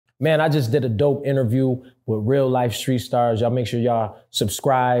Man, I just did a dope interview with real life street stars. Y'all make sure y'all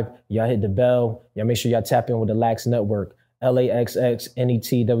subscribe. Y'all hit the bell. Y'all make sure y'all tap in with the Lax Network.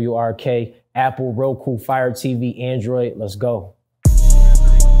 LAXXNETWRK, Apple, Roku, Fire TV, Android. Let's go.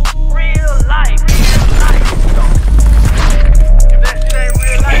 Real life. If that shit ain't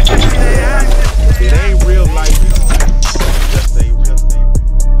real life, it ain't real life. Just a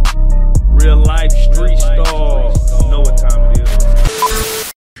real life street stars. You know what time it is.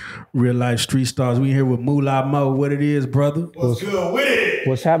 Real life street stars. We here with Moolah Mo. What it is, brother? What's good with it?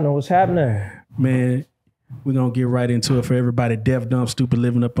 What's happening? What's happening? Man, we're going to get right into it for everybody. Deaf, dumb, stupid,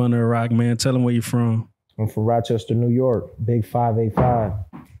 living up under a rock, man. Tell them where you're from. I'm from Rochester, New York. Big 585.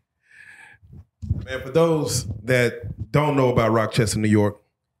 Man, for those that don't know about Rochester, New York,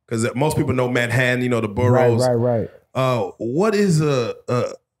 because most people know Manhattan, you know, the boroughs. Right. What is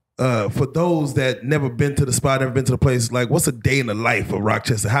for those that never been to the spot, never been to the place, like what's a day in the life of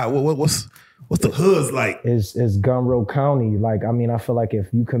Rochester? What's the hoods like? It's Gunroe County. Like, I mean, I feel like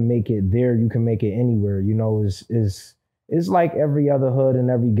if you can make it there, you can make it anywhere. You know, it's like every other hood and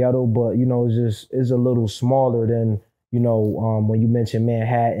every ghetto, but you know, it's a little smaller than, you know, when you mention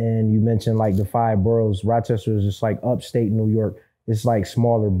Manhattan, you mention like the 5 boroughs. Rochester is just like upstate New York. It's like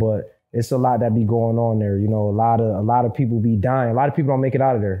smaller, but it's a lot that be going on there. You know, a lot of people be dying. A lot of people don't make it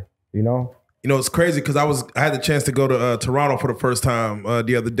out of there. You know. You know, it's crazy because I had the chance to go to Toronto for the first time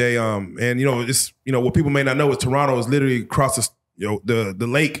the other day. And you know, it's, you know, what people may not know is Toronto is literally across the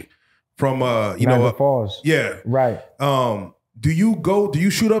lake from Niagara Falls. Yeah. Right. Do you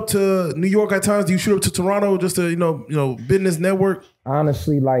shoot up to New York at times? Do you shoot up to Toronto just to, you know, business network?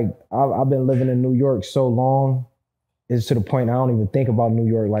 Honestly, like I've been living in New York so long, it's to the point I don't even think about New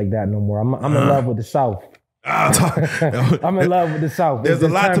York like that no more. I'm in love with the South. I'm in love with the South. There's a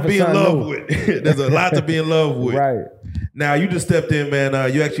lot to be in love with. There's a lot to be in love with. Right. Now you just stepped in,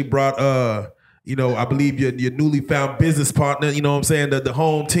 man. You actually brought you know, I believe your newly found business partner, you know what I'm saying, the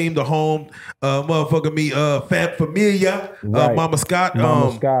home team, the home motherfucker me, Fam Familia, right. Mama Scott.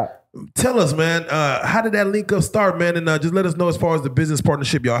 Mama Scott. Tell us, man, how did that link up start, man? And just let us know as far as the business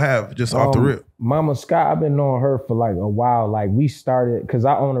partnership y'all have, just off the rip. Mama Scott, I've been knowing her for like a while. Like we started, because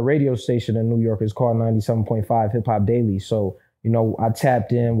I own a radio station in New York. It's called 97.5 Hip Hop Daily. So, you know, I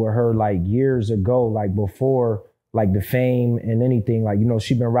tapped in with her like years ago, like before like the fame and anything. Like, you know,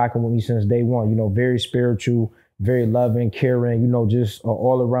 she been rocking with me since day one. You know, very spiritual, very loving, caring, you know, just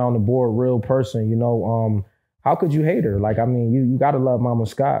all around the board, real person, you know. How could you hate her? Like, I mean, you gotta love Mama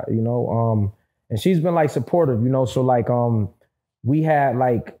Scott, you know. And she's been like supportive, you know. So like, we had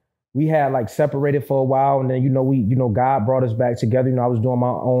like separated for a while, and then God brought us back together. You know, I was doing my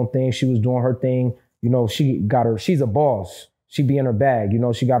own thing, she was doing her thing. You know, she's a boss. She be in her bag. You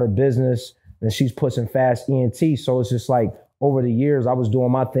know, she got her business, and she's pushing fast ENT. So it's just like over the years, I was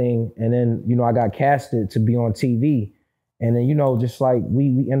doing my thing, and then you know I got casted to be on TV, and then you know just like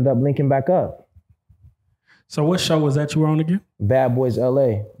we ended up linking back up. So what show was that you were on again? Bad Boys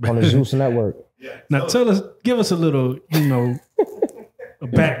LA on the Zeus Network. Yeah. Now give us a little, you know, a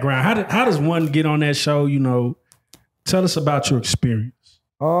background. How does one get on that show? You know, tell us about your experience.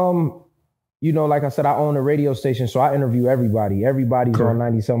 You know, like I said, I own a radio station, so I interview everybody. Everybody's Correct.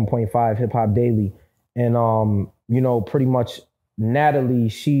 on 97.5 Hip Hop Daily. And you know, pretty much Natalie,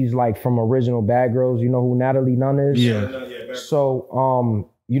 she's like from original Bad Girls. You know who Natalie Nunn is? Yeah. So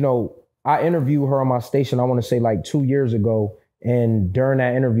you know, I interviewed her on my station, I want to say like 2 years ago. And during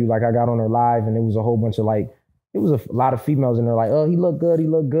that interview, like I got on her live and it was a whole bunch of like, it was a lot of females in there like, oh, he look good.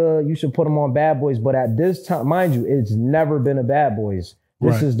 You should put him on Bad Boys. But at this time, mind you, it's never been a Bad Boys.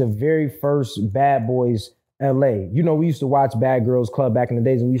 This is the very first Bad Boys LA. You know, we used to watch Bad Girls Club back in the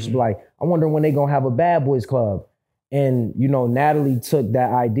days and we used to be like, I wonder when they gonna have a Bad Boys Club. And, you know, Natalie took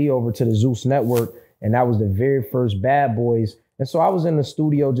that idea over to the Zeus Network and that was the very first Bad Boys. And so I was in the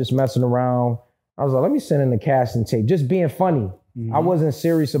studio just messing around. I was like, let me send in the casting tape, just being funny. I wasn't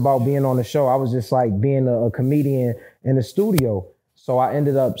serious about being on the show. I was just like being a comedian in the studio. So I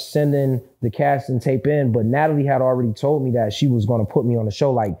ended up sending the casting tape in, but Natalie had already told me that she was going to put me on the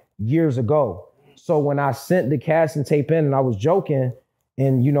show like years ago. So when I sent the casting tape in and I was joking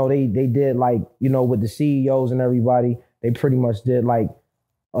and, you know, they did like, you know, with the CEOs and everybody, they pretty much did like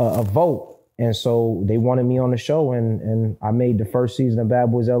a vote. And so they wanted me on the show and I made the first season of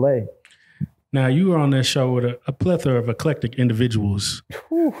Bad Boys LA. Now you were on that show with a plethora of eclectic individuals.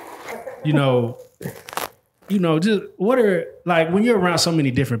 You know, just what are, like when you're around so many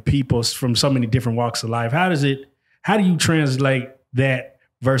different people from so many different walks of life, how do you translate that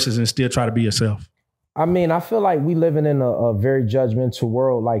versus and still try to be yourself? I mean, I feel like we living in a very judgmental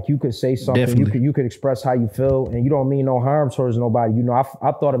world. Like you could say something, Definitely. you could express how you feel, and you don't mean no harm towards nobody. You know,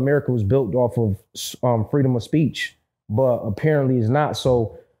 I thought America was built off of freedom of speech, but apparently it's not.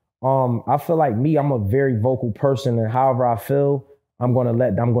 So I feel like I'm a very vocal person, and however I feel, I'm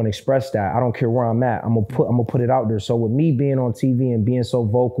gonna express that. I don't care where I'm at. I'm gonna put it out there. So with me being on TV and being so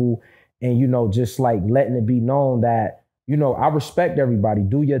vocal, and you know, just like letting it be known that, you know, I respect everybody.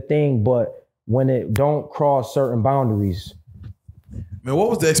 Do your thing, but when it don't cross certain boundaries. Man, what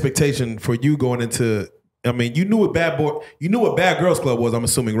was the expectation for you going into? I mean, you knew what Bad Girls Club was. I'm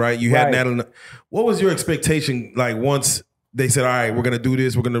assuming, right? You had Right. Natalie. What was your expectation like once they said, "All right, we're gonna do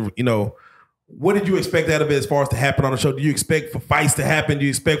this. We're gonna," you know, what did you expect out of it as far as to happen on the show? Do you expect for fights to happen? Do you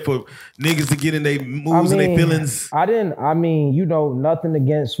expect for niggas to get in their moves and their feelings? I mean, you know, nothing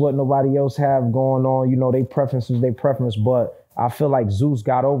against what nobody else have going on. You know, they preference, but I feel like Zeus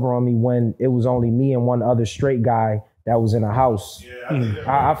got over on me when it was only me and one other straight guy that was in the house.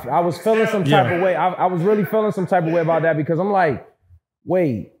 I was feeling some type of way. I was really feeling some type of way about that because I'm like,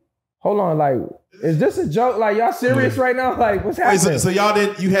 wait, hold on, like, is this a joke? Like, y'all serious right now? Like, what's Wait, happening? so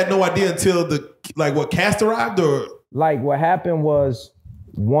you had no idea until cast arrived, or Like, what happened was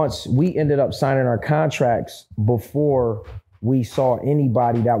once we ended up signing our contracts before we saw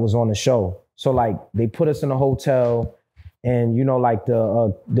anybody that was on the show. So like, they put us in a hotel. And, you know, like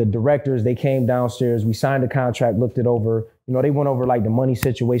the directors, they came downstairs, we signed the contract, looked it over. You know, they went over like the money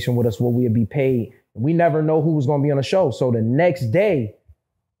situation with us, what we would be paid. We never know who was going to be on the show. So the next day,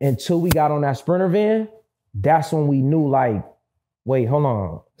 until we got on that Sprinter van, that's when we knew like, wait, hold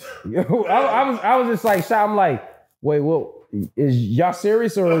on. I was just like, I'm like, wait, what, is y'all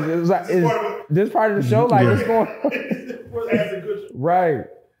serious? Or is this part of the show? Like, what's going on? Right.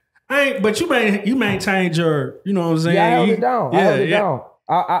 But you maintained your, you know what I'm saying? Yeah, I held it down. I held it yeah. down.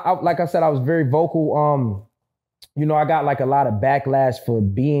 I like I said, I was very vocal. You know, I got like a lot of backlash for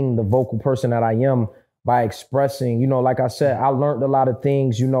being the vocal person that I am by expressing, you know, like I said, I learned a lot of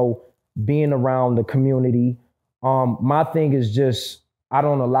things, you know, being around the community. My thing is just, I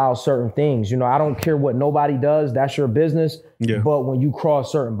don't allow certain things. You know, I don't care what nobody does. That's your business. Yeah. But when you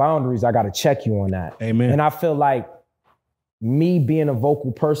cross certain boundaries, I got to check you on that. Amen. And I feel like me being a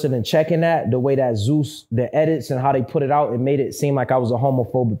vocal person and checking that, the way that Zeus, the edits and how they put it out, it made it seem like I was a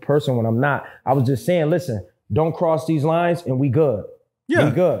homophobic person when I'm not. I was just saying, listen, don't cross these lines and we good. Yeah.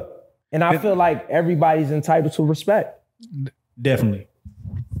 We good. And I feel like everybody's entitled to respect. Definitely.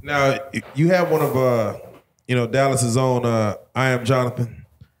 now you have one of Dallas's own I Am Jonathan.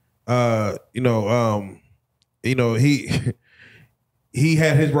 He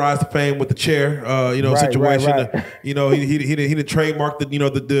had his rise to fame with the chair, situation. right. He didn't trademark the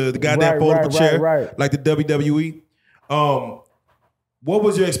goddamn foldable chair like the WWE. What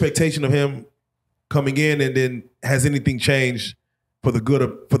was your expectation of him coming in, and then has anything changed for the good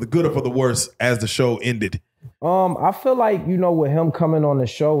or for the worse as the show ended? I feel like, with him coming on the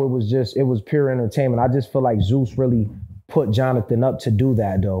show, it was pure entertainment. I just feel like Zeus really put Jonathan up to do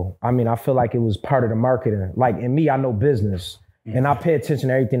that though. I mean, I feel like it was part of the marketing. Like, in me, I know business. And I pay attention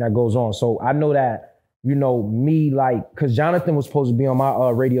to everything that goes on. So I know that, me, like, because Jonathan was supposed to be on my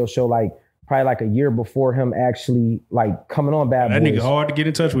radio show, like, probably like a year before him actually, like, coming on Bad Boys. That nigga hard to get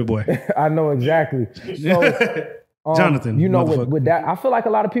in touch with, boy. I know exactly. So, Jonathan, with that, I feel like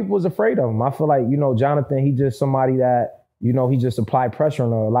a lot of people was afraid of him. I feel like, Jonathan, he just somebody that, he just applied pressure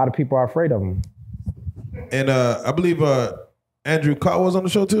on. A lot of people are afraid of him. And I believe Andrew Cott was on the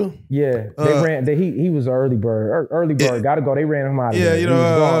show too. Yeah, he was an early bird. Early bird, Yeah. gotta go. They ran him out of Yeah, there. He was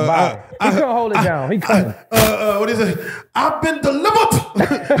going by. He couldn't hold it down. He couldn't. What is it? I've been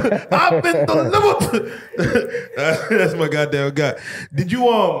delivered. I've been delivered. That's my goddamn guy. Did you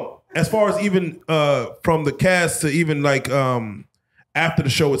as far as even from the cast to even like after the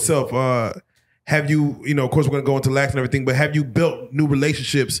show itself, have you, of course we're gonna go into Lax and everything, but have you built new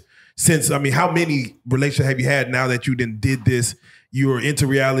relationships since? I mean, how many relationships have you had now that you did this? You are into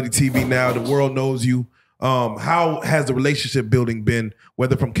reality TV now. The world knows you. How has the relationship building been,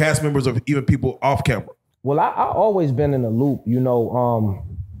 whether from cast members or even people off camera? Well, I always been in the loop,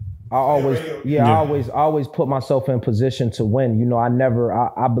 I always put myself in position to win.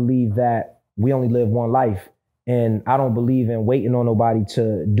 I believe that we only live one life, and I don't believe in waiting on nobody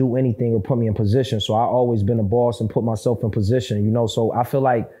to do anything or put me in position. So I always been a boss and put myself in position, so I feel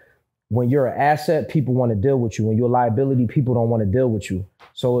like when you're an asset, people want to deal with you. When you're a liability, people don't want to deal with you.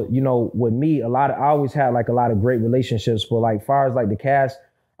 So, with me, I always had like a lot of great relationships, but like far as like the cast,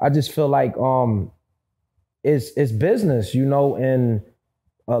 I just feel like it's business, and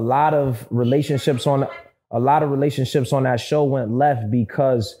a lot of relationships on that show went left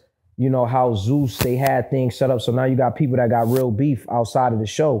because, you know, how Zeus, they had things set up. So now you got people that got real beef outside of the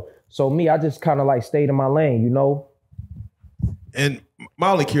show. So me, I just kind of like stayed in my lane, you know? And my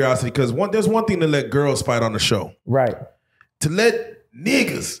only curiosity, because there's one thing to let girls fight on the show. Right. To let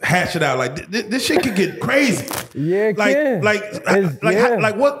niggas hash it out, like this shit can get crazy. Yeah, it can.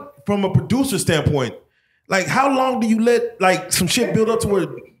 Like what, from a producer standpoint, like how long do you let like some shit build up to where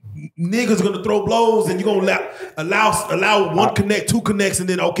niggas gonna throw blows and you're gonna allow one connect, two connects, and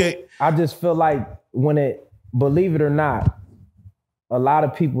then okay. I just feel like believe it or not, a lot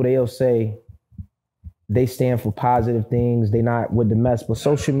of people, they'll say they stand for positive things. They not with the mess. But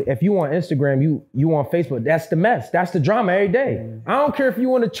if you on Instagram, you on Facebook, that's the mess. That's the drama every day. I don't care if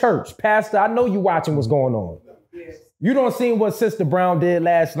you in the church, pastor, I know you watching what's going on. You don't see what Sister Brown did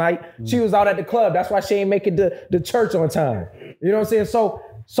last night. She was out at the club. That's why she ain't making the church on time. You know what I'm saying? So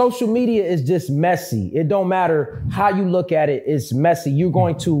social media is just messy. It don't matter how you look at it, it's messy. You're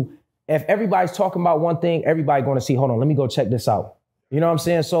going to, if everybody's talking about one thing, everybody going to see, hold on, let me go check this out. You know what I'm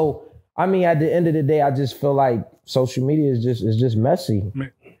saying? So, I mean, at the end of the day, I just feel like social media is just messy.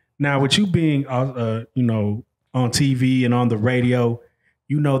 Now, with you being, you know, on TV and on the radio,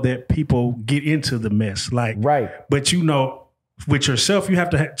 you know that people get into the mess, like, right. But you know, with yourself, you have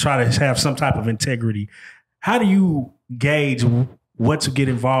to try to have some type of integrity. How do you gauge what to get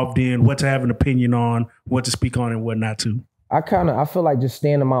involved in, what to have an opinion on, what to speak on, and what not to? I feel like just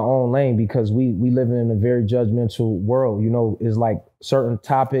staying in my own lane, because we live in a very judgmental world. You know, it's like certain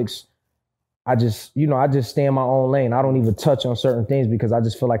topics. I just stay in my own lane. I don't even touch on certain things because I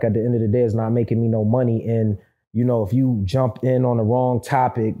just feel like at the end of the day, it's not making me no money. And, you know, if you jump in on the wrong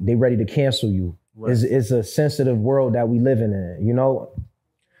topic, they ready to cancel you. Right. It's a sensitive world that we live in, you know?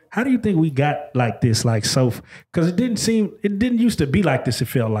 How do you think we got like this? Like, so, because it didn't used to be like this, it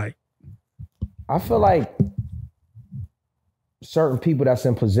felt like. I feel like certain people that's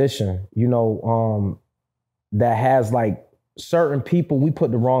in position, you know, that has like certain people, we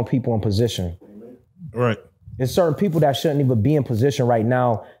put the wrong people in position. Right. There's certain people that shouldn't even be in position right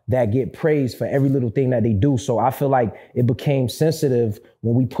now that get praised for every little thing that they do. So I feel like it became sensitive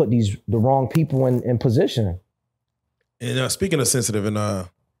when we put the wrong people in position. And speaking of sensitive, and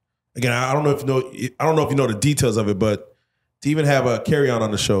again, I don't know if you know the details of it, but to even have a Carry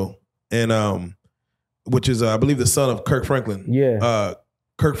On the show, and which is I believe the son of Kirk Franklin. Yeah.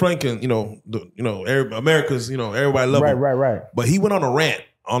 Kirk Franklin, America's, everybody love him. Right. But he went on a rant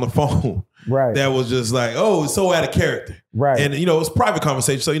on the phone. Right. That was just like, oh, it's so out of character. Right. And, it's private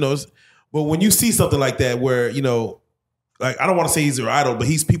conversation. So, but when you see something like that where, like, I don't want to say he's their idol, but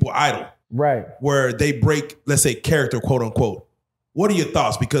he's people idol. Right. Where they break, let's say, character, quote unquote. What are your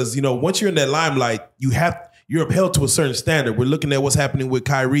thoughts? Because, once you're in that limelight, you're upheld to a certain standard. We're looking at what's happening with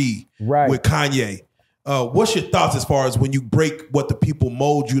Kyrie, right, with Kanye. What's your thoughts as far as when you break what the people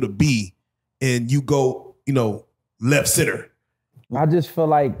mold you to be and you go, left center? I just feel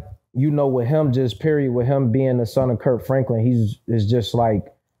like, with him, with him being the son of Kirk Franklin, it's just like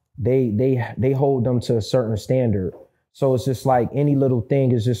they hold them to a certain standard. So it's just like any little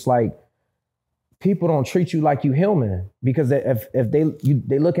thing is just like people don't treat you like you human, because if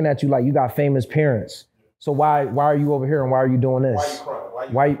they looking at you like you got famous parents. So why are you over here and why are you doing this? Why are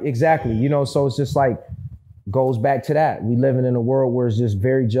you crying? Exactly. So it's just like goes back to that. We living in a world where it's just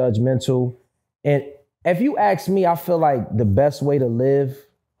very judgmental. And if you ask me, I feel like the best way to live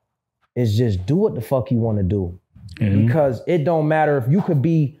is just do what the fuck you want to do. Mm-hmm. Because it don't matter if you could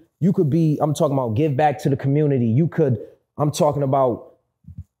be, I'm talking about give back to the community. I'm talking about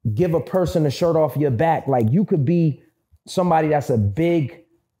give a person a shirt off your back. Like you could be somebody that's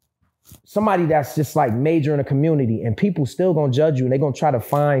somebody that's just like major in the community, and people still gonna judge you, and they're gonna try to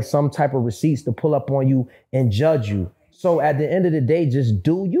find some type of receipts to pull up on you and judge you. So at the end of the day, just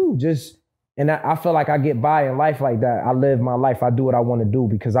do you. And I feel like I get by in life like that. I live my life. I do what I want to do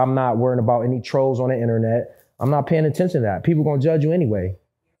because I'm not worrying about any trolls on the internet. I'm not paying attention to that. People gonna judge you anyway.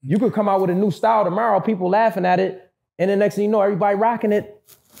 You could come out with a new style tomorrow, people laughing at it, and the next thing you know, everybody rocking it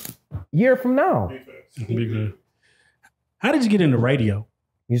year from now. How did you get into radio?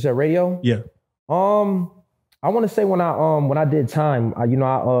 You said radio? Yeah. I want to say when I did time,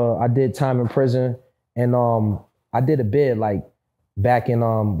 I did time in prison, and I did a bid like back in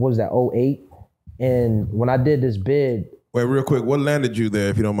what was that, 2008? And when I did this bid, wait, real quick, what landed you there,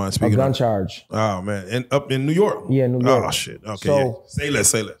 if you don't mind speaking? A gun charge. Oh man, and up in New York? Yeah, New York. Oh shit. Okay. So, yeah.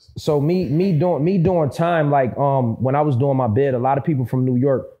 Say less. So me doing time, like when I was doing my bid, a lot of people from New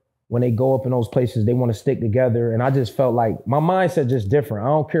York, when they go up in those places, they want to stick together. And I just felt like my mindset just different. I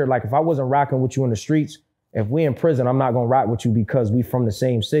don't care. Like if I wasn't rocking with you in the streets, if we in prison, I'm not gonna rock with you because we from the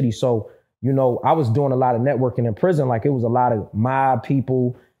same city. So, I was doing a lot of networking in prison. Like it was a lot of mob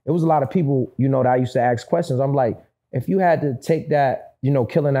people. it was a lot of people, you know, that I used to ask questions. I'm like, if you had to take that, you know,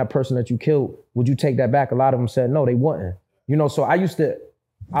 killing that person that you killed, would you take that back? A lot of them said no, they wouldn't. You know, so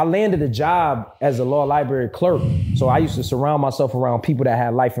I landed a job as a law library clerk. So I used to surround myself around people that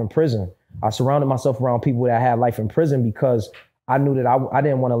had life in prison. I surrounded myself around people that had life in prison because I knew that I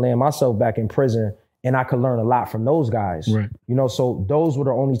didn't want to land myself back in prison, and I could learn a lot from those guys. Right. You know, so those were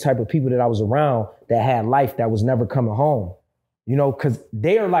the only type of people that I was around that had life that was never coming home. You know, because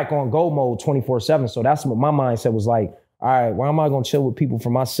they are like on go mode 24/7. So that's what my mindset was like. All right, why am I going to chill with people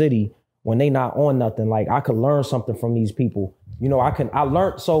from my city when they not on nothing? Like, I could learn something from these people. You know, I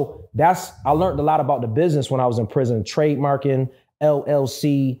learned a lot about the business when I was in prison, trademarking,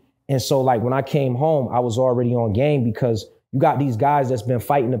 LLC. And so like when I came home, I was already on game because you got these guys that's been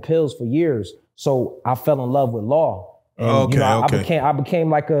fighting the pills for years. So I fell in love with law. And, you know, I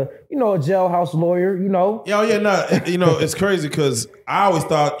became like a jailhouse lawyer, you know. Yeah, you know, it's crazy because I always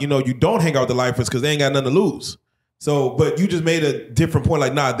thought, you know, you don't hang out with the lifers because they ain't got nothing to lose. So, but you just made a different point.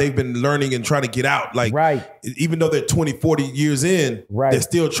 Like, nah, they've been learning and trying to get out. Like, right. Even though they're 20, 40 years in, right. They're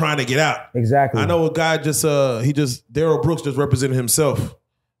still trying to get out. Exactly. I know a guy Daryl Brooks just represented himself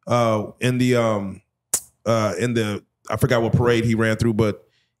in the I forgot what parade he ran through, but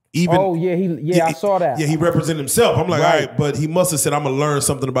even I saw that. Yeah, he represented himself. I'm like, all right, but he must have said, I'm gonna learn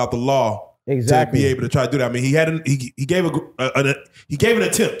something about the law. Exactly. To be able to try to do that. I mean, he gave an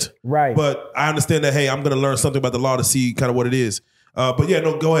attempt. Right. But I understand that, hey, I'm going to learn something about the law to see kind of what it is. But yeah,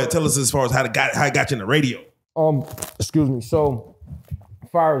 no, go ahead. Tell us as far as how it got you in the radio. Excuse me. So as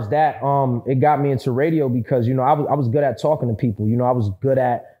far as that, it got me into radio because, you know, I was good at talking to people. You know, I was good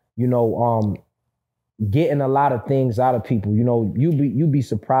at, you know, getting a lot of things out of people. You know, you'd be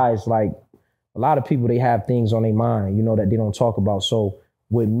surprised. Like a lot of people, they have things on their mind, you know, that they don't talk about. So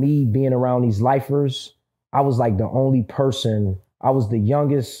with me being around these lifers, I was like the only person, I was the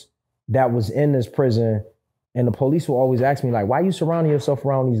youngest that was in this prison. And the police will always ask me like, why are you surrounding yourself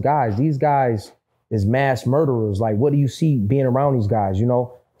around these guys? These guys is mass murderers. Like, what do you see being around these guys, you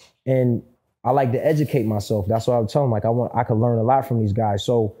know? And I like to educate myself. That's what I would tell them. Like, I could learn a lot from these guys.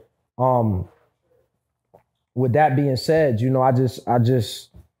 So with that being said, you know, I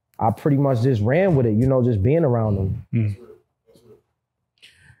pretty much just ran with it, you know, just being around them. Mm.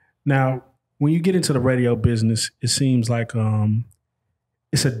 Now, when you get into the radio business, it seems like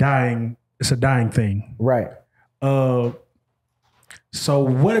it's a dying thing. Right. So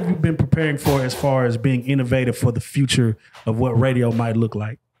what have you been preparing for as far as being innovative for the future of what radio might look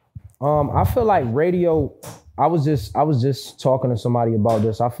like? I feel like radio, I was just talking to somebody about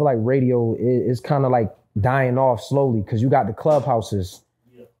this. I feel like radio is kind of like dying off slowly because you got the clubhouses.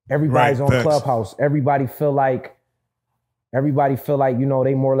 Everybody's on Clubhouse. Everybody feel like, you know,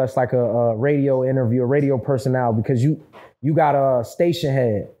 they more or less like a radio interview, a radio personnel, because you got a station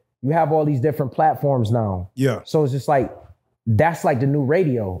head. You have all these different platforms now. Yeah. So it's just like, that's like the new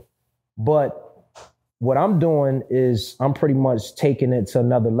radio. But what I'm doing is I'm pretty much taking it to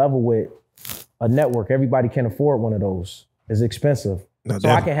another level with a network. Everybody can afford one of those. It's expensive. No, so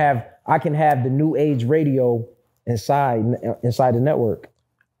I can have the new age radio inside the network.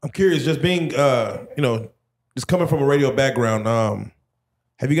 I'm curious, just being, you know, just coming from a radio background,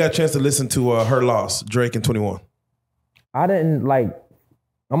 have you got a chance to listen to Her Loss, Drake and 21? I didn't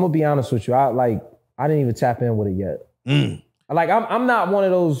I'm gonna be honest with you. I didn't even tap in with it yet. Mm. Like I'm not one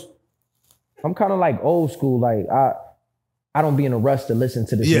of those. I'm kind of like old school. Like I don't be in a rush to listen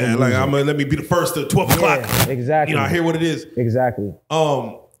to this. Yeah, like let me be the first at 12 o'clock. Exactly. You know, I hear what it is. Exactly.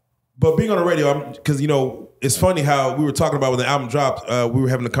 But being on the radio, because you know, it's funny how we were talking about when the album dropped. We were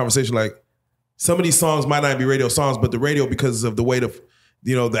having a conversation like some of these songs might not be radio songs, but the radio, because of the way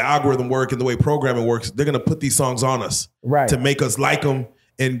the algorithm work and the way programming works, they're gonna put these songs on us, right, to make us like them.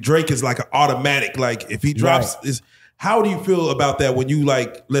 And Drake is like an automatic. Like if he drops, how do you feel about that when you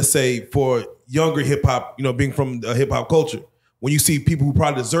like, let's say for younger hip hop, you know, being from a hip hop culture, when you see people who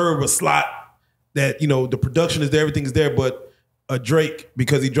probably deserve a slot, that, you know, the production is there, everything is there, but a Drake,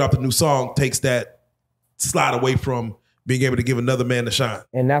 because he dropped a new song, takes that slot away from being able to give another man the shine.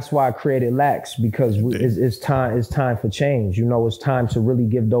 And that's why I created Lax, because it's time for change. You know, it's time to really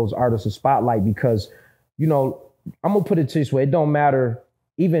give those artists a spotlight, because, you know, I'm gonna put it this way, it don't matter.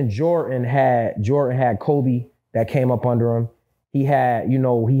 Even Jordan had Kobe that came up under him. He got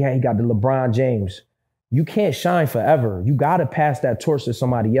the LeBron James. You can't shine forever. You got to pass that torch to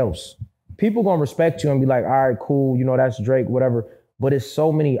somebody else. People gonna respect you and be like, all right, cool, you know, that's Drake, whatever. But it's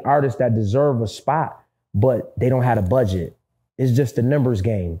so many artists that deserve a spot, but they don't have a budget. It's just a numbers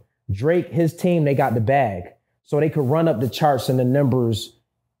game. Drake, his team, they got the bag. So they could run up the charts and the numbers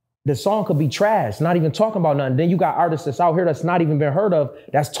the song could be trash, not even talking about nothing. Then you got artists that's out here that's not even been heard of,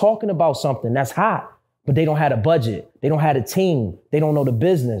 that's talking about something that's hot, but they don't have a budget. They don't have a team. They don't know the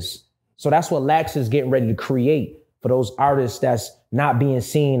business. So that's what Lax is getting ready to create for those artists that's not being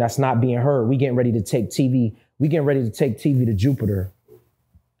seen, that's not being heard. We getting ready to take TV. We getting ready to take TV to Jupiter.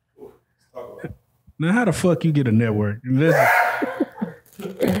 Now, how the fuck you get a network? Listen,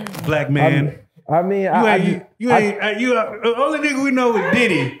 black man. I mean, you only nigga we know is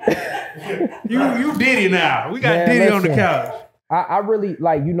Diddy. you Diddy now. We got Man, Diddy on the listen. couch. I really,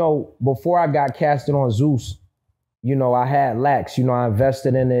 like, you know, before I got casted on Zeus, you know, I had Lax, you know, I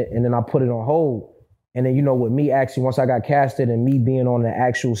invested in it and then I put it on hold. And then, you know, with me actually, once I got casted and me being on the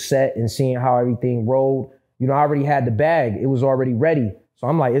actual set and seeing how everything rolled, you know, I already had the bag. It was already ready. So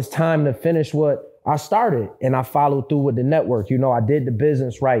I'm like, it's time to finish what I started. And I followed through with the network. You know, I did the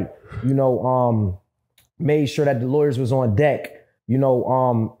business right. You know, made sure that the lawyers was on deck. You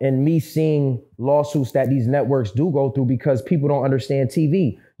know, and me seeing lawsuits that these networks do go through because people don't understand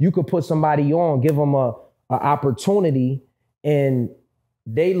TV. You could put somebody on, give them a opportunity, and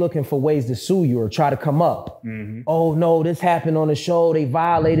they looking for ways to sue you or try to come up. Mm-hmm. Oh no, this happened on the show. They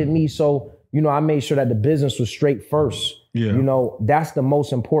violated me. So, you know, I made sure that the business was straight first. Yeah. You know, that's the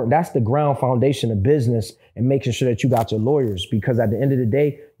most important. That's the ground foundation of business, and making sure that you got your lawyers, because at the end of the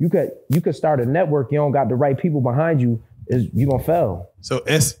day, you could start a network. You don't got the right people behind you, you gonna fail. So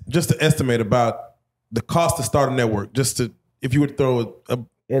just to estimate about the cost to start a network, if you would throw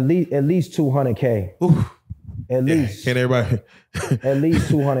At least $200K. At least. Can't everybody? At least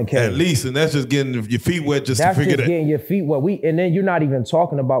 $200K. At least, and that's just getting your feet wet just That's to figure just that. getting your feet wet. And then you're not even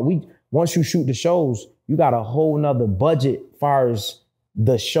talking about, once you shoot the shows, you got a whole nother budget as far as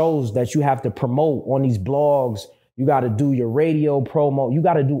the shows that you have to promote on these blogs. You got to do your radio promo. You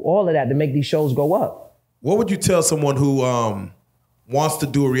got to do all of that to make these shows go up. What would you tell someone who wants to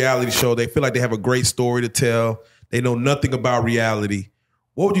do a reality show? They feel like they have a great story to tell. They know nothing about reality.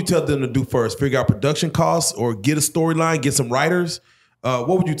 What would you tell them to do first? Figure out production costs or get a storyline, get some writers? What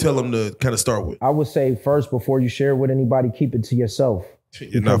would you tell them to kind of start with? I would say first, before you share with anybody, keep it to yourself.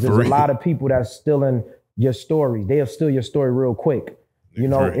 Because there's a lot of people that's stealing your story. They'll steal your story real quick. You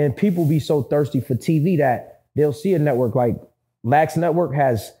know, and people be so thirsty for TV that they'll see a network like Lax Network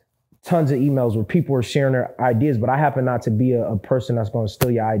has tons of emails where people are sharing their ideas, but I happen not to be a person that's going to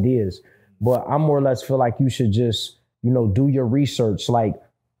steal your ideas. But I more or less feel like you should just, you know, do your research. Like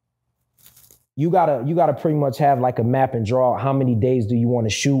you gotta pretty much have like a map and draw how many days do you want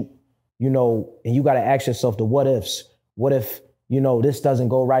to shoot, you know, and you got to ask yourself the what ifs. What if, you know, this doesn't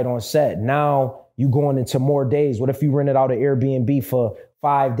go right on set? Now you going into more days. What if you rented out an Airbnb for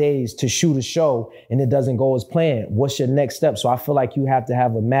 5 days to shoot a show and it doesn't go as planned? What's your next step? So I feel like you have to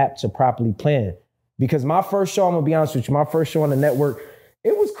have a map to properly plan. Because my first show, I'm gonna be honest with you, my first show on the network,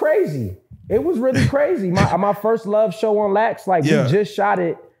 it was crazy. It was really crazy. My first love show on Lax, like we just shot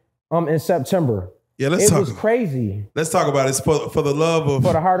it in September. Yeah, it was crazy. Let's talk about it. It's for the love of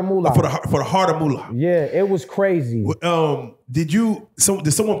for the heart of moolah. For the heart of moolah. Yeah, it was crazy. Did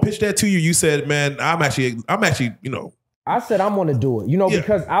someone pitch that to you? You said, "Man, I'm actually, you know." I said I'm gonna do it, you know,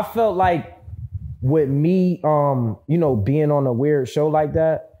 because I felt like with me, you know, being on a weird show like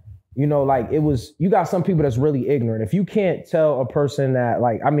that, you know, like it was. You got some people that's really ignorant. If you can't tell a person that,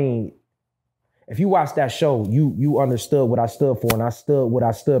 like, I mean, if you watch that show, you understood what I stood for, and I stood what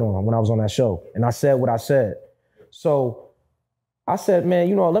I stood on when I was on that show, and I said what I said. So I said, man,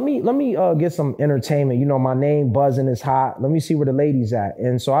 you know, let me get some entertainment. You know, my name buzzing is hot. Let me see where the ladies at.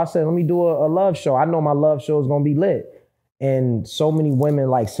 And so I said, let me do a love show. I know my love show is gonna be lit. And so many women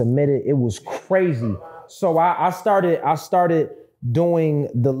like submitted. It was crazy. So I started doing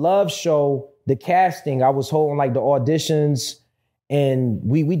the love show, the casting. I was holding like the auditions. And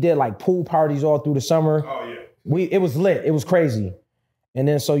we did like pool parties all through the summer. Oh yeah. It was lit. It was crazy. And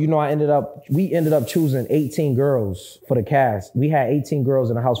then so, you know, we ended up choosing 18 girls for the cast. We had 18 girls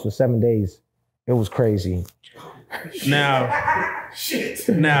in the house for 7 days. It was crazy. Now,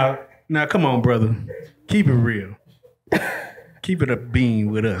 now come on, brother. Keep it real. Keep it a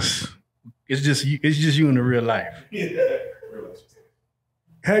bean with us. It's just you in the real life.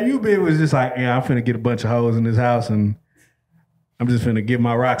 How you been was just like, yeah, I'm finna get a bunch of hoes in this house and I'm just finna get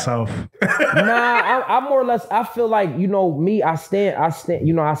my rocks off. I more or less, I feel like, you know, me, I stand,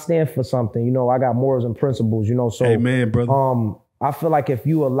 you know, I stand for something. You know, I got morals and principles, you know, so. Amen, brother. I feel like if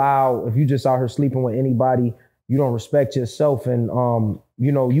you just out here sleeping with anybody, you don't respect yourself. And,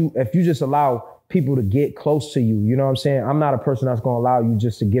 you know, if you just allow people to get close to you, you know what I'm saying? I'm not a person that's going to allow you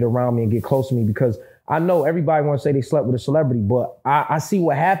just to get around me and get close to me, because I know everybody wants to say they slept with a celebrity, but I see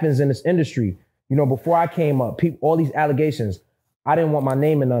what happens in this industry. You know, before I came up, all these allegations. I didn't want my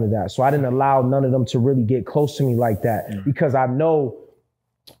name in none of that. So I didn't allow none of them to really get close to me like that because I know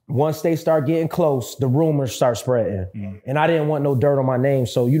once they start getting close, the rumors start spreading. And I didn't want no dirt on my name.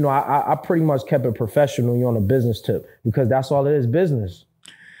 So, you know, I pretty much kept it professional on a business tip because that's all it is, business.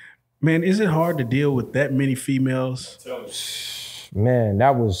 Man, is it hard to deal with that many females? Man,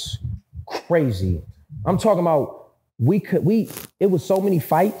 that was crazy. I'm talking about it was so many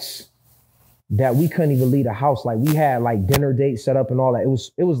fights that we couldn't even leave the house. Like we had like dinner dates set up and all that.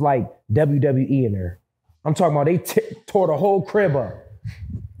 It was like WWE in there. I'm talking about they tore the whole crib up.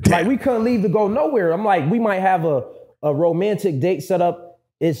 Like we couldn't leave to go nowhere. I'm like, we might have a romantic date set up.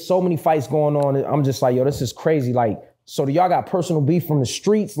 It's so many fights going on. I'm just like, yo, this is crazy. Like, so do y'all got personal beef from the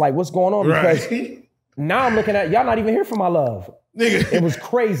streets? Like, what's going on? Because now I'm looking at y'all not even here for my love. Nigga, it was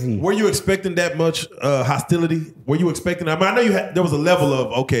crazy. Were you expecting that much hostility? Were you expecting? I mean, I know there was a level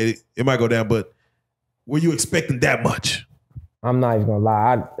of okay, it might go down, but were you expecting that much? I'm not even gonna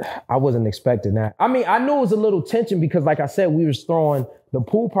lie. I wasn't expecting that. I mean, I knew it was a little tension because, like I said, we was throwing the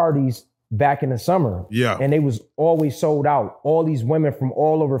pool parties back in the summer. Yeah. And they was always sold out. All these women from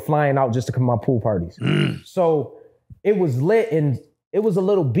all over flying out just to come to my pool parties. So it was lit and it was a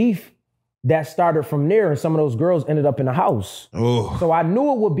little beef that started from there, and some of those girls ended up in the house. Oh. So I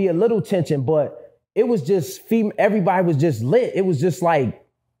knew it would be a little tension, but it was just everybody was just lit. It was just like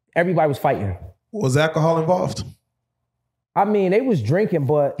everybody was fighting. Was alcohol involved? I mean, they was drinking,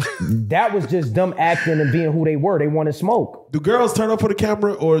 but that was just them acting and being who they were. They wanted smoke. Do girls turn up for the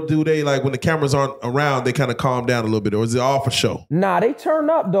camera, or do they, like, when the cameras aren't around, they kind of calm down a little bit, or is it all for show? Nah, they turn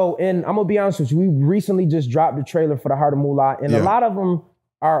up, though, and I'm going to be honest with you. We recently just dropped the trailer for The Heart of Moolah, and a lot of them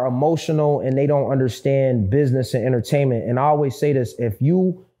are emotional, and they don't understand business and entertainment. And I always say this, if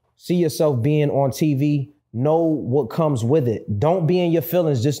you see yourself being on TV, know what comes with it. Don't be in your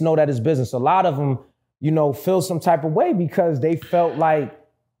feelings. Just know that it's business. A lot of them, you know, feel some type of way because they felt like,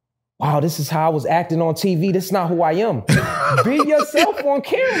 wow, this is how I was acting on TV. This is not who I am. Be yourself on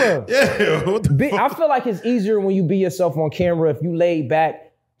camera. Yeah. I feel like it's easier when you be yourself on camera. If you lay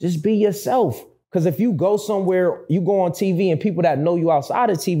back, just be yourself. Because if you go somewhere, you go on TV and people that know you outside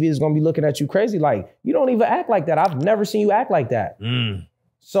of TV is going to be looking at you crazy. Like, you don't even act like that. I've never seen you act like that.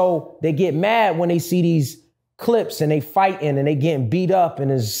 So they get mad when they see these clips and they fighting and they getting beat up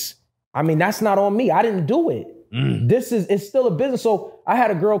and that's not on me. I didn't do it. It's still a business. So I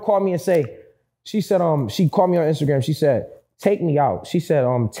had a girl call me and say, she said, she called me on Instagram. She said, take me out. She said,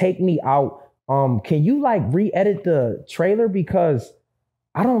 take me out. Can you like re-edit the trailer? Because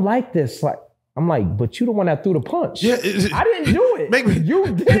I don't like this. Like, I'm like, but you the one that threw the punch. Yeah, I didn't do it.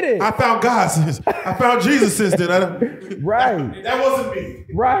 You did it. I found God since. I found Jesus since then. Right. That wasn't me.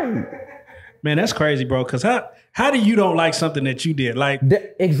 Right. Man, that's crazy, bro. Because how do you don't like something that you did? Like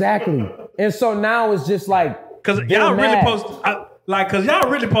exactly. And so now it's just like, because y'all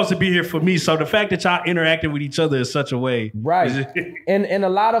really supposed to be here for me. So the fact that y'all interacted with each other in such a way, right? and a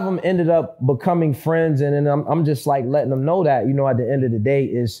lot of them ended up becoming friends, and then I'm just like letting them know that, you know, at the end of the day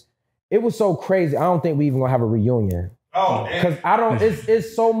it was so crazy. I don't think we even gonna have a reunion. Oh, because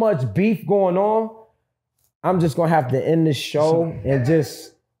it's so much beef going on. I'm just gonna have to end this show and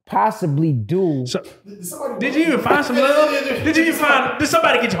just possibly do. So, did you even find some love? Did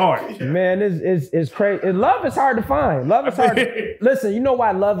somebody get your heart? Man, it's crazy. Love is hard to find. Love is hard. Listen, you know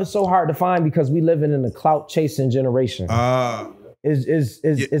why love is so hard to find? Because we living in a clout chasing generation.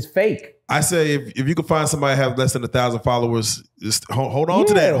 It's fake. I say if you can find somebody have less than 1,000 followers, just hold on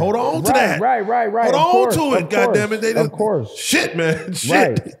to that. Hold on to that. Right. Hold on to it. God damn it. Of course. Shit, man. Shit.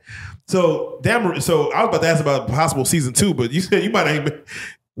 Right. So I was about to ask about possible season 2, but you said you might not even.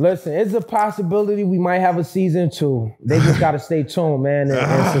 Listen, it's a possibility we might have a season 2. They just got to stay tuned, man,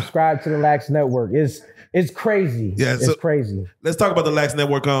 and subscribe to the Lax Network. It's crazy. Yeah, it's crazy. Let's talk about the Lax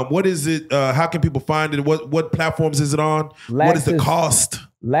Network. What is it? How can people find it? What platforms is it on? What is the cost?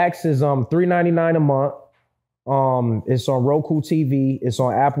 Lax is $3.99 a month. It's on Roku TV, it's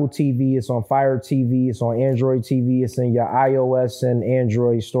on Apple TV, it's on Fire TV, it's on Android TV, it's in your iOS and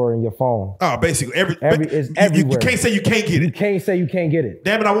Android store in your phone. Oh, basically it's everywhere. You can't say you can't get it. You can't say you can't get it.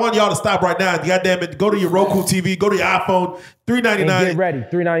 Damn it, I want y'all to stop right now. God damn it, go to your Roku TV, go to your iPhone, $3.99. Get ready,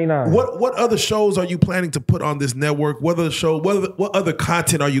 $3.99. What other shows are you planning to put on this network? What other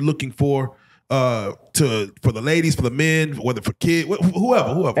content are you looking for? For the ladies, for the men, whether for kids,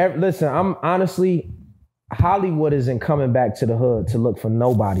 whoever. Listen, I'm honestly, Hollywood isn't coming back to the hood to look for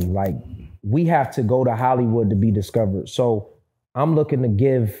nobody. Like, we have to go to Hollywood to be discovered. So I'm looking to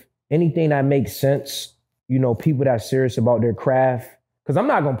give anything that makes sense, you know, people that are serious about their craft. Because I'm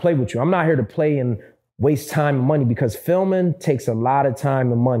not going to play with you. I'm not here to play and waste time and money, because filming takes a lot of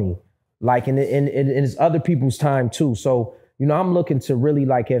time and money. Like, and it's other people's time too. So, you know, I'm looking to really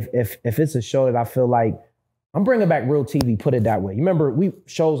like if it's a show that I feel like I'm bringing back real TV, put it that way. You remember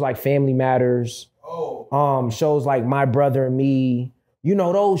shows like Family Matters, shows like My Brother and Me, you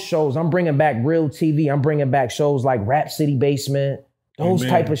know, those shows. I'm bringing back real TV. I'm bringing back shows like Rap City Basement, those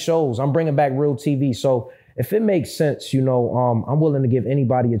type of shows. I'm bringing back real TV. So if it makes sense, you know, I'm willing to give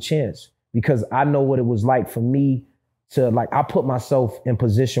anybody a chance because I know what it was like for me to like, I put myself in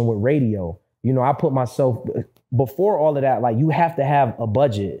position with radio. You know, I put myself, before all of that, like you have to have a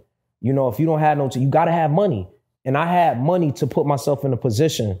budget. You know, if you don't have you got to have money. And I had money to put myself in a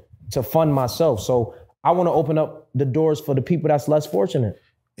position to fund myself. So I want to open up the doors for the people that's less fortunate.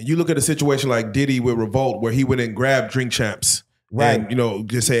 And you look at a situation like Diddy with Revolt, where he went and grabbed Drink Champs. Right. And, you know,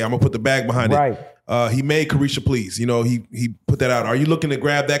 just say, I'm going to put the bag behind right. it. He made Carisha Please. You know, he put that out. Are you looking to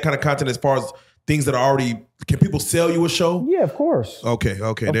grab that kind of content as far as things that are already, can people sell you a show? Yeah, of course. Okay,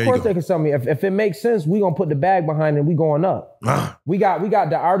 there you go. Of course they can sell me. If it makes sense, we going to put the bag behind it and we going up. We got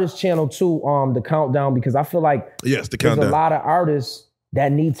the artist channel too, the countdown, because I feel like yes, the countdown. There's a lot of artists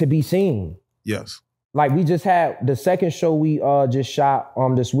that need to be seen. Yes. Like we just had the second show we just shot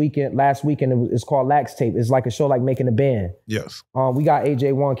last weekend. It's called Lax Tape. It's like a show like Making a Band. Yes. We got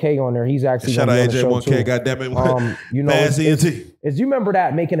AJ1K on there. He's actually shout out AJ1K. Goddammit. You know, it's you remember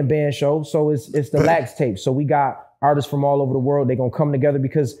that Making a Band show? So it's the Lax Tape. So we got artists from all over the world. They're gonna come together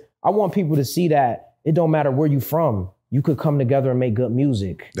because I want people to see that it don't matter where you from. You could come together and make good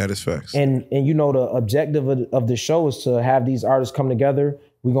music. That is facts. And you know, the objective of the show is to have these artists come together.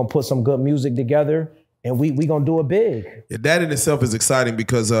 We're gonna put some good music together. And we gonna do it big. Yeah, that in itself is exciting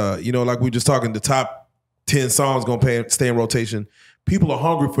because you know, like we were just talking, the top 10 songs gonna stay in rotation. People are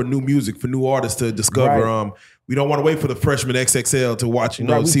hungry for new music, for new artists to discover. Right. We don't want to wait for the freshman XXL to watch. You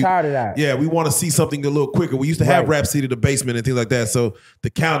know, right, we tired of that. Yeah, we want to see something a little quicker. We used to have Rap City, the Basement, and things like that. So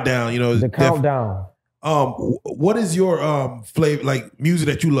the countdown, you know, the countdown. What is your flavor, like music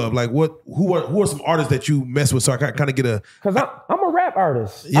that you love? Like who are some artists that you mess with? So I kind of get a. Because I'm a rap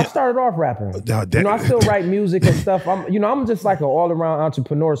artist. Yeah. I started off rapping. You know, I still write music and stuff. I'm just like an all around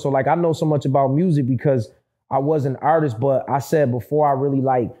entrepreneur. So like I know so much about music because I was an artist. But I said before I really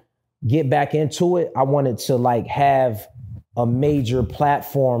like get back into it, I wanted to like have a major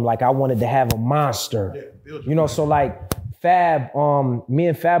platform. Like I wanted to have a monster. You know, so like Fab, me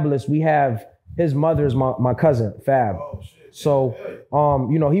and Fabulous, we have. His mother is my cousin, Fab. Oh, shit. So,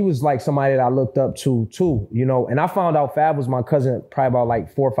 you know, he was like somebody that I looked up to too, you know, and I found out Fab was my cousin probably about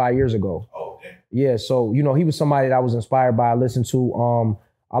like 4 or 5 years ago. Oh, damn. Yeah. So, you know, he was somebody that I was inspired by. I listened to,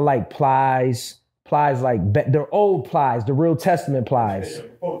 I like Plies like the old Plies, the Real Testament Plies,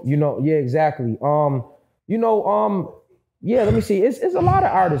 you know? Yeah, exactly. You know, yeah, let me see. It's a lot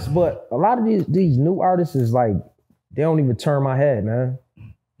of artists, but a lot of these new artists is like, they don't even turn my head, man.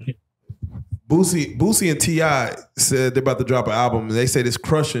 Boosie and T.I. said they're about to drop an album, and they say it's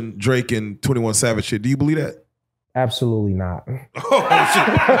crushing Drake and 21 Savage shit. Do you believe that? Absolutely not. Oh,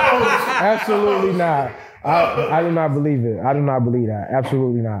 Absolutely not. I do not believe it. I do not believe that.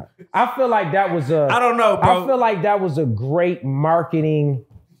 Absolutely not. I feel like that was I don't know, bro. I feel like that was a great marketing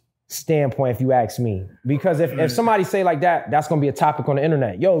standpoint, if you ask me. Because if somebody say like that, that's gonna be a topic on the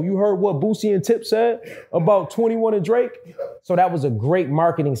internet. Yo, you heard what Boosie and Tip said about 21 and Drake? So that was a great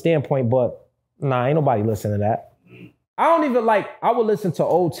marketing standpoint, but nah, ain't nobody listening to that. I don't even I would listen to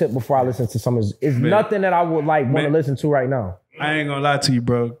old Tip before I listen to some of his. It's nothing that I would want to listen to right now. I ain't gonna lie to you,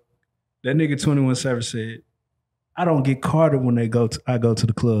 bro. That nigga 21 Savage said, I don't get carded when I go to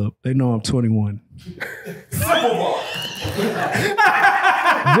the club. They know I'm 21. You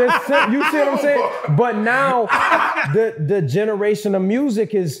see what I'm saying? But now the generation of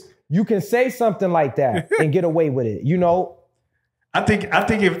music is you can say something like that and get away with it. You know? I think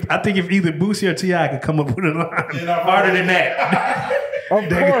if either Boosie or T.I. could come up with a line harder than that. Of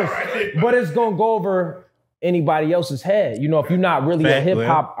course. But it's gonna go over anybody else's head. You know, if you're not really a hip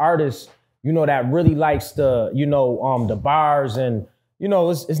hop artist, you know, that really likes the, you know, the bars and, you know,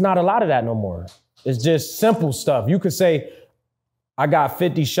 it's not a lot of that no more. It's just simple stuff. You could say, I got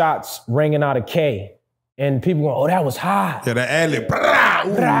 50 shots ringing out of K. And people go, oh, that was hot. Yeah, the ad-lib.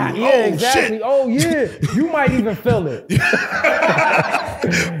 Yeah, exactly. Shit. Oh, yeah. You might even feel it. For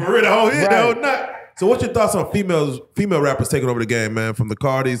real, the whole hit, the whole night. So what's your thoughts on female rappers taking over the game, man? From the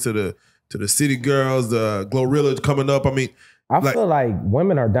Cardis to the City Girls, the Glorilla coming up. I mean, I feel like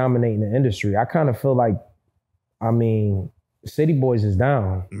women are dominating the industry. I kind of feel like, City Boys is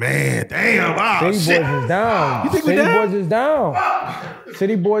down. Man, damn. City Boys is down. You think City Boys is down.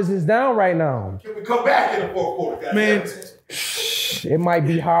 City Boys is down right now. Can we come back in the fourth quarter? Man, it might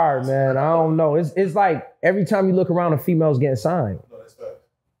be hard, man. I don't know. It's like every time you look around, a female's getting signed.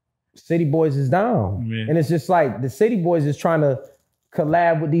 City Boys is down. Yeah. And it's just like the City Boys is trying to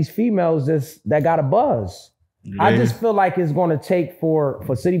collab with these females that got a buzz. I just feel like it's going to take for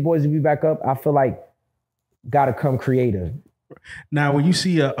City Boys to be back up. I feel like got to come creative. Now, when you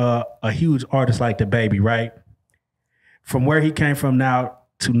see a huge artist like the Baby, right? From where he came from now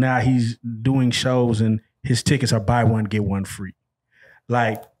to now, he's doing shows and his tickets are buy one, get one free.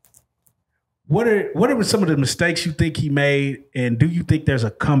 Like, what are some of the mistakes you think he made, and do you think there's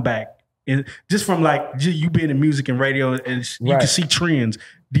a comeback? And just from like you being in music and radio, and you can see trends.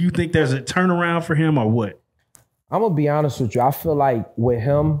 Do you think there's a turnaround for him or what? I'm gonna be honest with you. I feel like with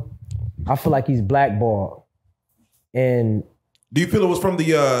him, I feel like he's blackballed. And do you feel it was from the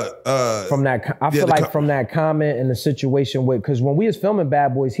from that? I feel like from that comment and the situation with, because when we was filming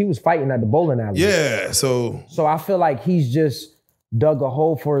Bad Boys, he was fighting at the bowling alley. Yeah, so I feel like he's just dug a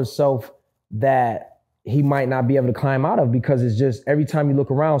hole for himself that he might not be able to climb out of, because it's just every time you look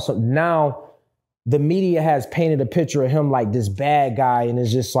around. So now the media has painted a picture of him like this bad guy, and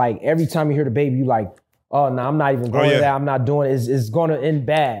it's just like every time you hear the Baby, you like, oh no, I'm not even going to that. I'm not doing it. It's going to end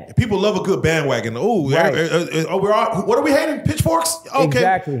bad. People love a good bandwagon. Oh, right. We're all, what are we hating? Pitchforks? Okay.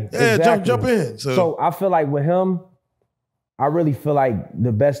 Exactly. Yeah, exactly. Jump in. So I feel like with him, I really feel like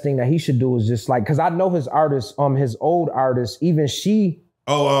the best thing that he should do is just like, because I know his artists, his old artists, even she.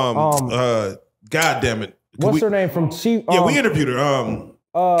 God damn it. What's her name from she? Yeah, we interviewed her.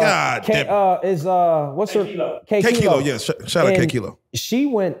 God damn it. Is what's her? K Kilo. Yes, shout out K Kilo. She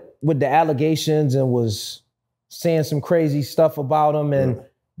went with the allegations and was saying some crazy stuff about him, and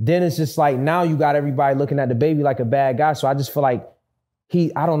then it's just like now you got everybody looking at the Baby like a bad guy. So I just feel like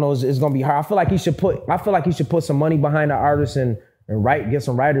I don't know, it's gonna be hard. I feel like he should put some money behind the artists and get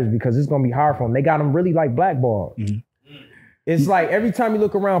some writers, because it's gonna be hard for him. They got him really like blackballed. Mm-hmm. It's like every time you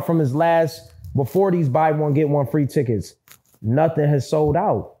look around from his before these buy one, get one free tickets, nothing has sold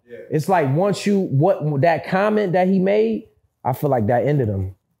out. Yeah. It's like once that comment that he made, I feel like that ended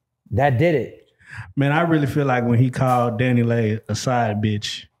him. That did it. Man, I really feel like when he called Danny Lay a side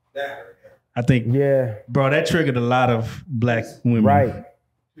bitch, I think, bro, that triggered a lot of black women. Right.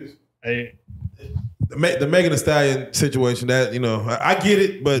 Hey. The Megan Thee Stallion situation, that, you know, I get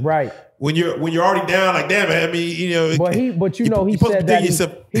it, but when you're already down, like, damn it, I mean, you know. But he said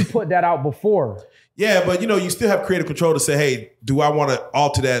that he put that out before. Yeah, but you know, you still have creative control to say, hey, do I want to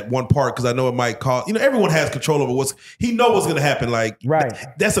alter that one part? Because I know it might cause, you know, everyone has control over he knows what's going to happen. Like,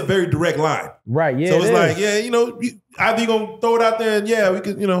 that's a very direct line. Right, yeah. So it's like, yeah, you know, either you're going to throw it out there and we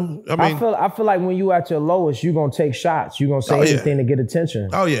could, you know, I mean. I feel like when you at your lowest, you're going to take shots. You're going to say anything to get attention.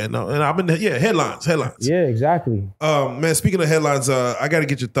 Oh, yeah, no. And I've been, headlines. Yeah, exactly. Man, speaking of headlines, I got to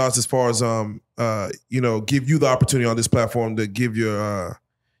get your thoughts as far as, you know, give you the opportunity on this platform to give your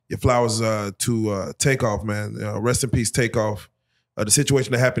flowers to Takeoff, man. Rest in peace, Takeoff. The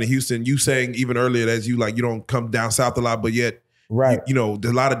situation that happened in Houston, you saying even earlier that you don't come down south a lot, but yet, you know,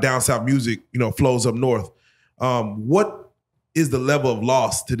 there's a lot of down south music, you know, flows up north. What is the level of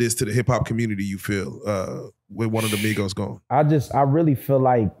loss to the hip hop community, you feel, with one of the Migos gone? I really feel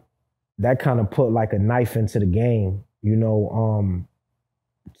like that kind of put like a knife into the game, you know.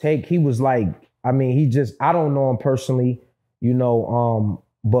 He was like, I mean, I don't know him personally, you know,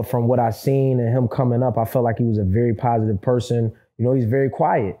 but from what I've seen and him coming up, I felt like he was a very positive person. You know, he's very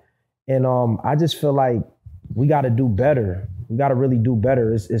quiet. And I just feel like we got to do better. We got to really do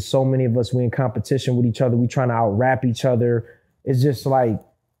better. It's so many of us, we in competition with each other. We trying to out-rap each other. It's just like,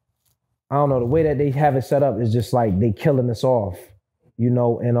 I don't know, the way that they have it set up is just like they killing us off, you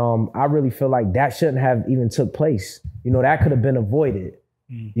know? And I really feel like that shouldn't have even took place. You know, that could have been avoided.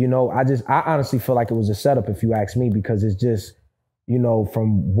 You know, I honestly feel like it was a setup, if you ask me, because it's just, you know,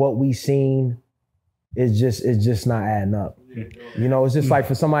 from what we seen, it's just not adding up. You know, it's just like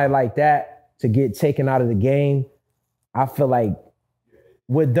for somebody like that to get taken out of the game, I feel like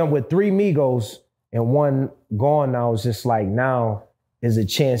with 3 Migos and one gone now, it's just like now is a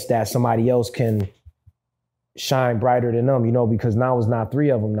chance that somebody else can shine brighter than them, you know, because now it's not 3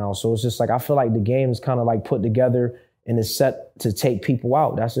 of them now. So it's just like, I feel like the game is kind of like put together and is set to take people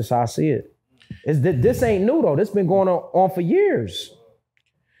out. That's just how I see it. This ain't new though. This been going on for years.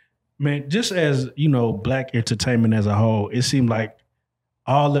 Man, just as, you know, black entertainment as a whole, it seemed like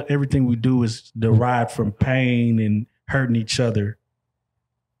everything we do is derived from pain and hurting each other.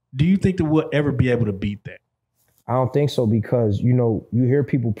 Do you think that we'll ever be able to beat that? I don't think so, because, you know, you hear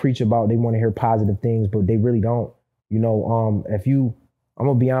people preach about they want to hear positive things, but they really don't. You know, I'm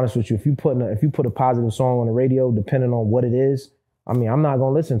gonna be honest with you, if you put a positive song on the radio, depending on what it is, I mean, I'm not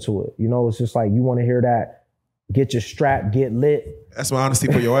gonna listen to it. You know, it's just like you want to hear that get your strap, get lit. That's my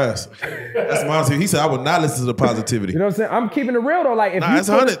honesty for your ass. That's my honesty. He said I would not listen to the positivity. You know what I'm saying? I'm keeping it real though. Like if Nah, you that's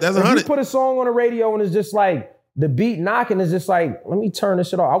 100. you put a song on the radio and it's just like the beat knocking is just like, let me turn this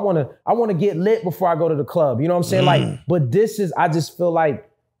shit off. I wanna get lit before I go to the club. You know what I'm saying? Like, but I just feel like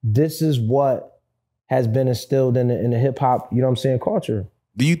this is what has been instilled in the hip hop, you know what I'm saying, culture.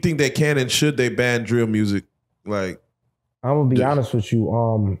 Do you think they can and should they ban drill music? Like, I'm gonna be honest with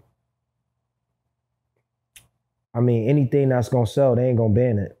you. I mean, anything that's gonna sell, they ain't gonna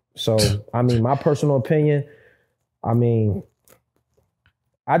ban it. So, I mean, my personal opinion, I mean,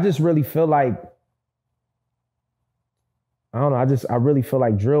 I just really feel like, I don't know, I really feel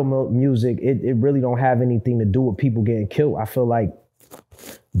like drill music, it really don't have anything to do with people getting killed. I feel like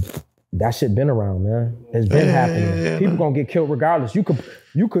that shit been around, man. It's been happening. People gonna get killed regardless. You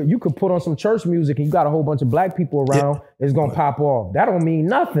could put on some church music and you got a whole bunch of black people around, it's gonna pop off. That don't mean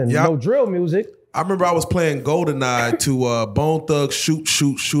nothing. No drill music. I remember I was playing GoldenEye to Bone Thugs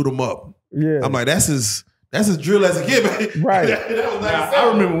shoot 'em up. Yeah. I'm like, that's as drill as it get, man. Right. That was I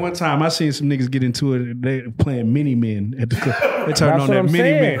remember one time I seen some niggas get into it. They playing Mini Men at the club. They turned on that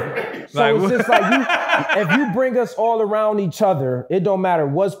Mini Men. So it's just like if you bring us all around each other, it don't matter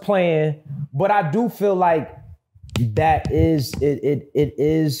what's playing. But I do feel like that is it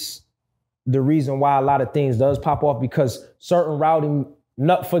is the reason why a lot of things does pop off, because certain routing,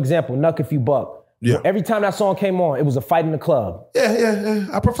 for example, Nuck If You Buck. Yeah. Every time that song came on, it was a fight in the club. Yeah.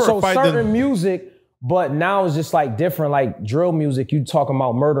 I prefer So a fight certain than music, but now it's just like different. Like drill music, you talking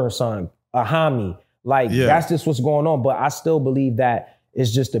about murdering son, a homie. Like that's just what's going on. But I still believe that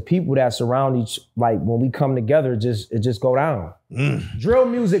it's just the people that surround each. Like when we come together, it just go down. Drill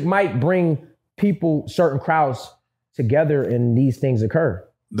music might bring people, certain crowds together, and these things occur.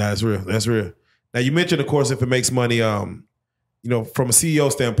 That's real. That's real. Now you mentioned, of course, if it makes money, you know, from a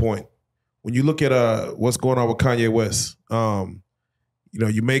CEO standpoint, when you look at what's going on with Kanye West, you know,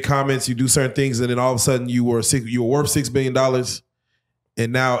 you make comments, you do certain things, and then all of a sudden you were worth $6 billion,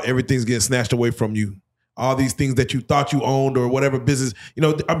 and now everything's getting snatched away from you. All these things that you thought you owned or whatever business, you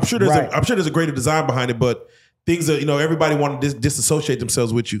know, I'm sure there's a greater design behind it, but things that, you know, everybody want to disassociate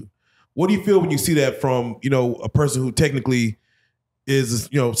themselves with you. What do you feel when you see that from, you know, a person who technically is,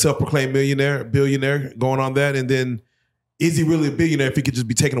 you know, self-proclaimed billionaire going on that, and then is he really a billionaire if he could just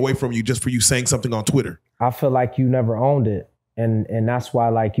be taken away from you just for you saying something on Twitter? I feel like you never owned it. And that's why,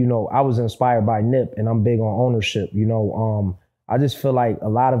 like, you know, I was inspired by Nip, and I'm big on ownership. You know, I just feel like a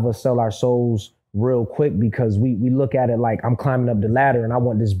lot of us sell our souls real quick because we look at it like I'm climbing up the ladder and I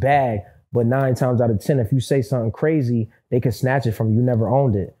want this bag. But 9 times out of 10, if you say something crazy, they can snatch it from you. You never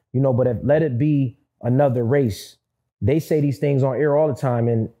owned it. You know, but let it be another race. They say these things on air all the time,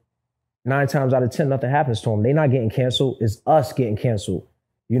 and 9 times out of 10, nothing happens to them. They're not getting canceled. It's us getting canceled.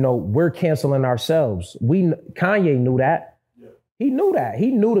 You know, we're canceling ourselves. Kanye knew that. He knew that.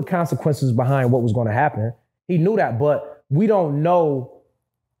 He knew the consequences behind what was going to happen. He knew that, but we don't know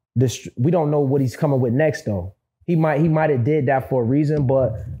this. We don't know what he's coming with next, though. He might have did that for a reason,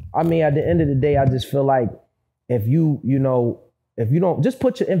 but I mean, at the end of the day, I just feel like if you don't just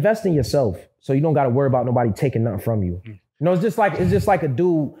invest in yourself, so you don't got to worry about nobody taking nothing from you. You know, it's just like a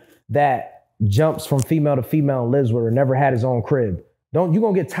dude that jumps from female to female and lives with her, never had his own crib. You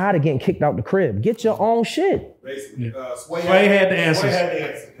gonna get tired of getting kicked out the crib. Get your own shit. Basically, Sway had the answers.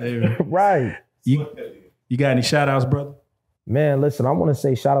 Right. You got any shout outs, brother? Man, listen, I want to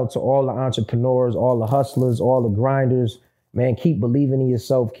say shout out to all the entrepreneurs, all the hustlers, all the grinders. Man, keep believing in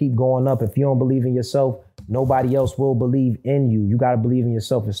yourself. Keep going up. If you don't believe in yourself, nobody else will believe in you. You got to believe in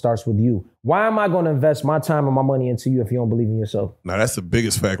yourself. It starts with you. Why am I going to invest my time and my money into you if you don't believe in yourself? Now, that's the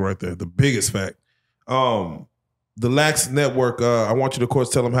biggest fact right there. The biggest fact. The Lax Network, I want you to, of course,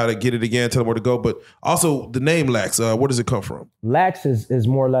 tell them how to get it again, tell them where to go. But also the name Lax, where does it come from? Lax is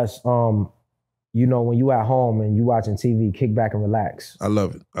more or less, you know, when you at home and you watching TV, kick back and relax. I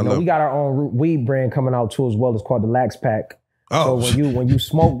love it. We got our own weed brand coming out too as well. It's called the Lax Pack. Oh. So when you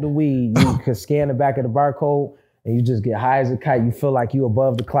smoke the weed, you can scan the back of the barcode and you just get high as a kite. You feel like you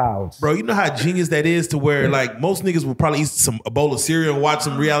above the clouds. Bro, you know how genius that is to where like most niggas will probably eat a bowl of cereal and watch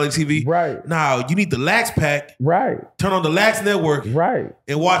some reality TV? Right. Now, you need the Lax Pack. Right. Turn on the Lax Network. Right.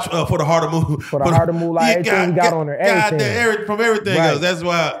 And watch For the Heart of Moon. For the Heart of Moon, like everything we got on there. Everything. From everything Right. else. That's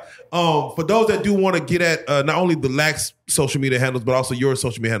why, for those that do want to get at not only the Lax social media handles, but also your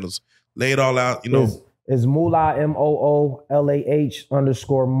social media handles, lay it all out, you know. It's Moolah,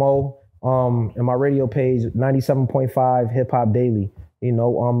 MOOLAH_Mo. And my radio page, 97.5 Hip Hop Daily. You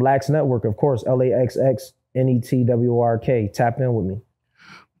know, Lax Network, of course, LAXXNETWORK. Tap in with me.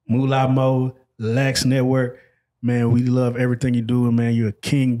 Moolah Mo, Lax Network. Man, we love everything you're doing, man. You're a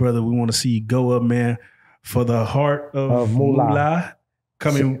king, brother. We want to see you go up, man. for the Heart of Moolah. Moolah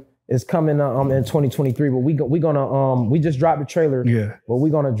coming. It's coming in 2023, but we gonna we just dropped the trailer. Yeah. But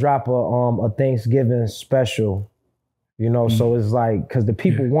we're gonna drop a Thanksgiving special. You know, so it's like because the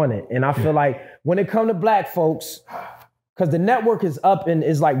people want it, and I feel like when it come to Black folks, because the network is up and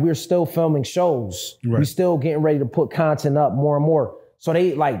it's like we're still filming shows. Right. We still getting ready to put content up more and more. So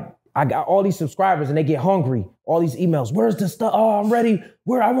they like I got all these subscribers and they get hungry. All these emails. Where's the stuff? Oh, I'm ready.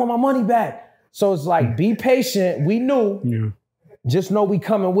 Where I want my money back. So it's like be patient. We knew. Yeah. Just know we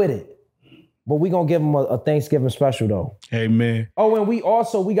coming with it. But we gonna give them a Thanksgiving special though. Amen. Oh, and we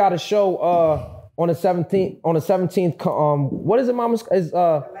got a show on the 17th. On the 17th, what is it, Mama? Is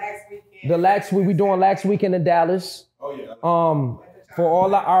the Lax Week? We doing Lax Weekend in Dallas. Oh yeah. For all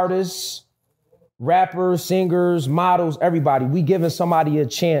the artists, rappers, singers, models, everybody, we giving somebody a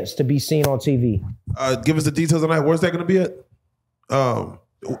chance to be seen on TV. Give us the details on that. Where's that going to be at?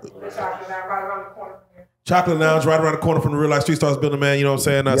 Chocolate Lounge, right around the corner from the Real Life Street Stars building, man. You know what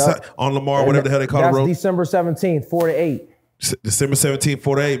I'm saying? Yep. On Lamar, whatever the hell they call it. That's road. December 17th, 4 to 8. December 17th,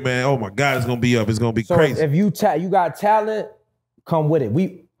 4 to 8, man. Oh my God, it's going to be up. It's going to be So crazy. if you got talent, come with it.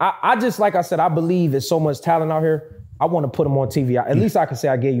 I just, like I said, I believe there's so much talent out here. I want to put them on TV. At least I can say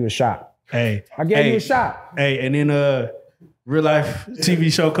I gave you a shot. Hey. I gave you a shot. Hey, and then Real Life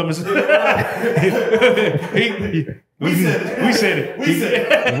TV show coming soon. We said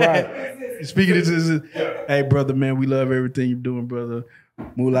it. Right. Speaking of this, hey, brother, man, we love everything you're doing, brother.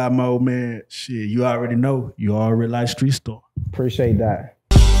 Moolah Mo, man, shit, you already know. You are a Real Life Street Star. Appreciate that.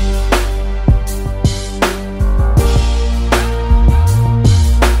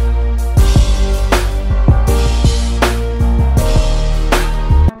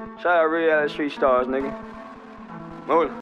 Shout out Real Life Street Stars, nigga. Moolah.